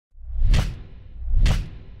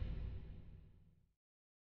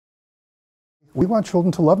We want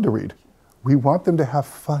children to love to read. We want them to have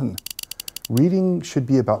fun. Reading should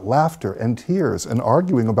be about laughter and tears and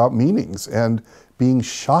arguing about meanings and being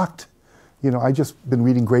shocked. You know, I just been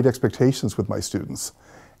reading Great Expectations with my students.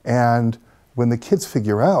 And when the kids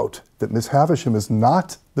figure out that Miss Havisham is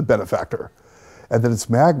not the benefactor and that it's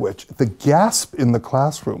Magwitch, the gasp in the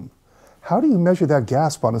classroom, how do you measure that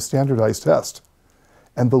gasp on a standardized test?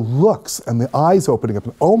 And the looks and the eyes opening up,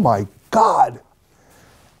 and, oh my God!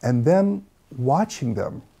 And then watching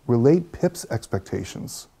them relate Pip's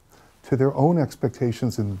expectations to their own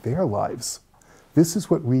expectations in their lives. This is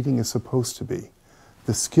what reading is supposed to be.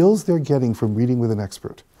 The skills they're getting from reading with an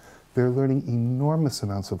expert, they're learning enormous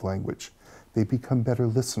amounts of language. They become better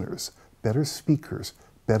listeners, better speakers,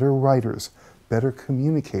 better writers, better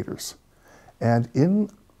communicators. And in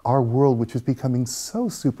our world, which is becoming so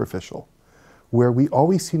superficial, where we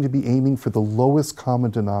always seem to be aiming for the lowest common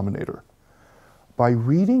denominator, by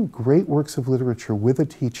reading great works of literature with a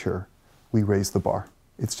teacher, we raise the bar.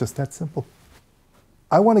 It's just that simple.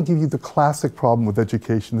 I want to give you the classic problem with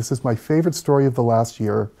education. This is my favorite story of the last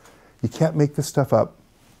year. You can't make this stuff up.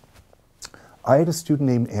 I had a student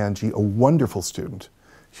named Angie, a wonderful student.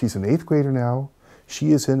 She's an 8th grader now.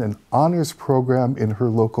 She is in an honors program in her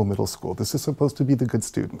local middle school. This is supposed to be the good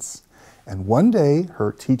students. And one day,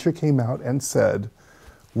 her teacher came out and said,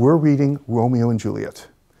 "We're reading Romeo and Juliet."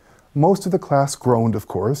 Most of the class groaned, of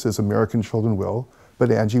course, as American children will,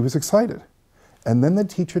 but Angie was excited. And then the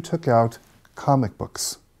teacher took out comic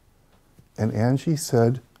books. And Angie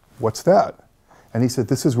said, "What's that?" And he said,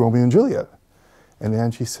 "This is Romeo and Juliet." And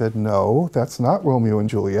Angie said, "No, that's not Romeo and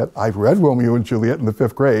Juliet. I've read Romeo and Juliet in the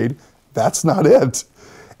 5th grade. That's not it."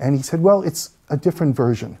 And he said, "Well, it's a different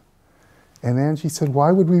version." And Angie said,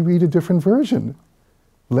 "Why would we read a different version?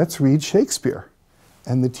 Let's read Shakespeare."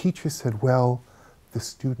 And the teacher said, "Well, the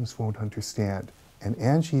students won't understand." And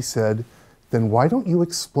Angie said, "Then why don't you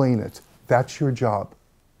explain it? That's your job."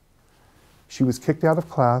 She was kicked out of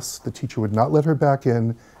class, the teacher would not let her back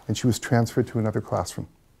in, and she was transferred to another classroom.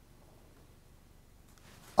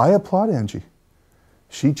 I applaud Angie.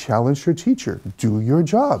 She challenged her teacher, do your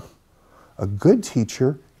job. A good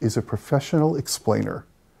teacher is a professional explainer.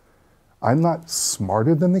 I'm not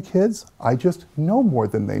smarter than the kids, I just know more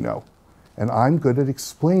than they know. And I'm good at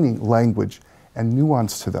explaining language and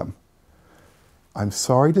nuance to them. I'm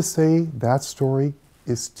sorry to say that story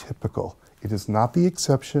is typical. It is not the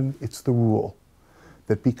exception, it's the rule.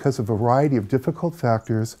 That because of a variety of difficult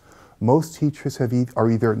factors, most teachers are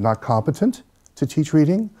either not competent to teach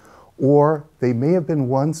reading, or they may have been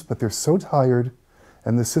once, but they're so tired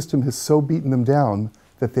and the system has so beaten them down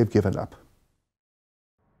that they've given up.